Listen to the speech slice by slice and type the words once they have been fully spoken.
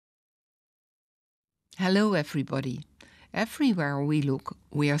Hello, everybody. Everywhere we look,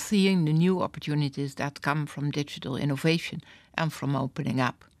 we are seeing the new opportunities that come from digital innovation and from opening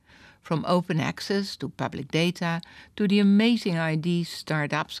up. From open access to public data to the amazing ideas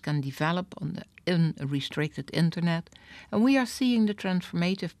startups can develop on the unrestricted internet, and we are seeing the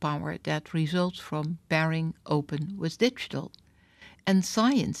transformative power that results from pairing open with digital. And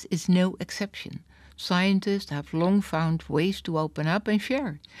science is no exception. Scientists have long found ways to open up and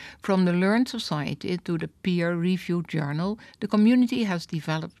share. From the Learned Society to the peer-reviewed journal, the community has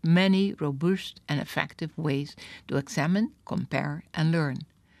developed many robust and effective ways to examine, compare, and learn.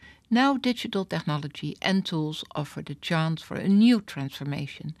 Now digital technology and tools offer the chance for a new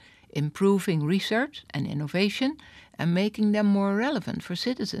transformation, improving research and innovation and making them more relevant for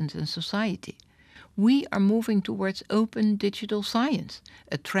citizens and society. We are moving towards open digital science,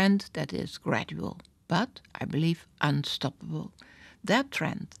 a trend that is gradual, but I believe unstoppable. That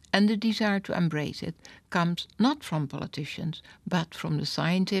trend and the desire to embrace it comes not from politicians, but from the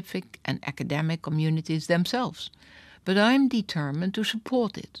scientific and academic communities themselves. But I'm determined to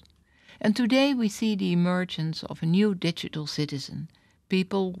support it. And today we see the emergence of a new digital citizen,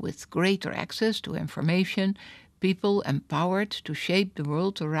 people with greater access to information, people empowered to shape the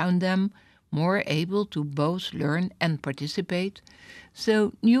world around them, more able to both learn and participate.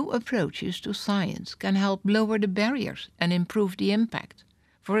 So new approaches to science can help lower the barriers and improve the impact.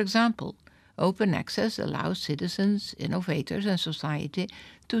 For example, open access allows citizens, innovators and society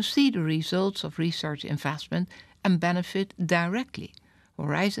to see the results of research investment and benefit directly.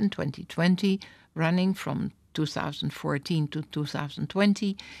 Horizon 2020, running from 2014 to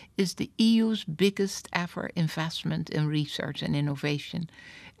 2020, is the EU's biggest ever investment in research and innovation,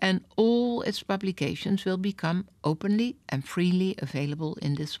 and all its publications will become openly and freely available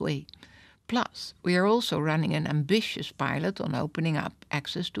in this way. Plus, we are also running an ambitious pilot on opening up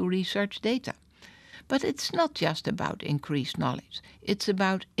access to research data. But it's not just about increased knowledge, it's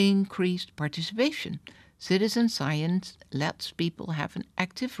about increased participation. Citizen science lets people have an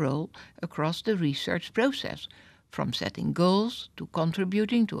active role across the research process, from setting goals to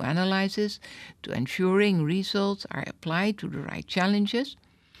contributing to analysis to ensuring results are applied to the right challenges.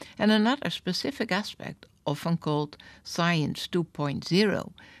 And another specific aspect, often called Science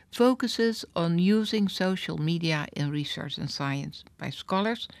 2.0, focuses on using social media in research and science by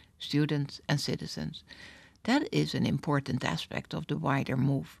scholars, students and citizens. That is an important aspect of the wider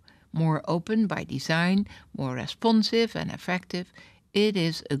move. More open by design, more responsive and effective, it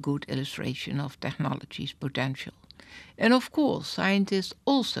is a good illustration of technology's potential. And of course, scientists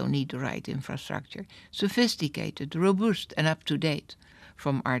also need the right infrastructure, sophisticated, robust and up-to-date.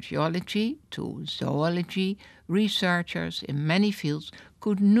 From archaeology to zoology, researchers in many fields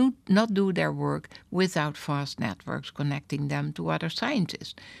could not do their work without fast networks connecting them to other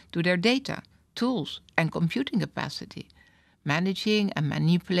scientists, to their data, tools and computing capacity. Managing and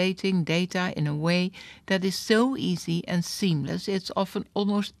manipulating data in a way that is so easy and seamless it's often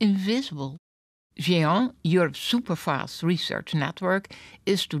almost invisible. GEAN, Europe's superfast research network,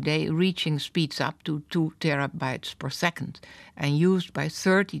 is today reaching speeds up to 2 terabytes per second and used by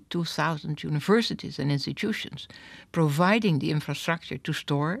 32,000 universities and institutions, providing the infrastructure to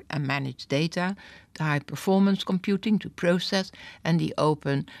store and manage data, the high-performance computing to process, and the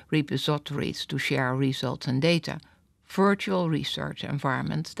open repositories to share results and data. Virtual research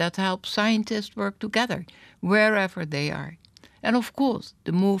environments that help scientists work together wherever they are. And of course,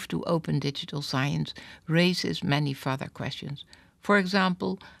 the move to open digital science raises many further questions. For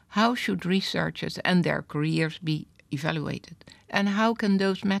example, how should researchers and their careers be evaluated? And how can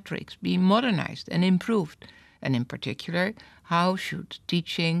those metrics be modernized and improved? And in particular, how should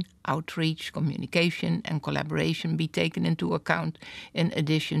teaching, outreach, communication and collaboration be taken into account in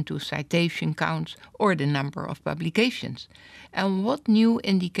addition to citation counts or the number of publications? And what new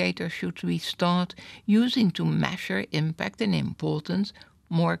indicators should we start using to measure impact and importance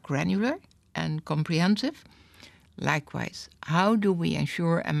more granular and comprehensive? Likewise, how do we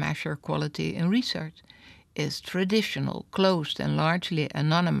ensure and measure quality in research? Is traditional, closed and largely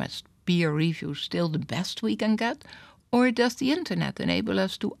anonymous peer review still the best we can get? Or does the internet enable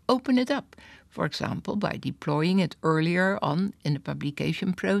us to open it up, for example, by deploying it earlier on in the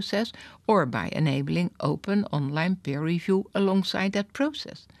publication process or by enabling open online peer review alongside that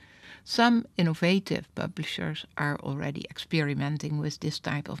process? Some innovative publishers are already experimenting with this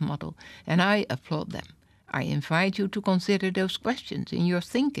type of model, and I applaud them. I invite you to consider those questions in your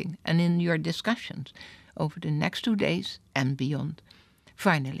thinking and in your discussions over the next 2 days and beyond.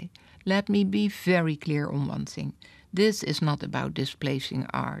 Finally, let me be very clear on one thing. This is not about displacing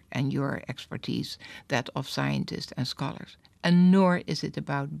our and your expertise, that of scientists and scholars. and nor is it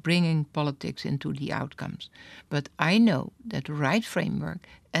about bringing politics into the outcomes. But I know that the right framework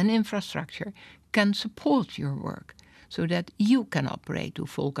and infrastructure can support your work so that you can operate to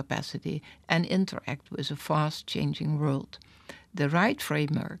full capacity and interact with a fast-changing world. The right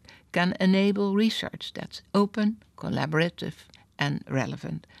framework can enable research that's open, collaborative, and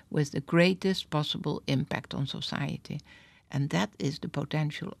relevant, with the greatest possible impact on society. And that is the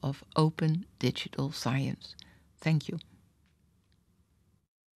potential of open digital science. Thank you.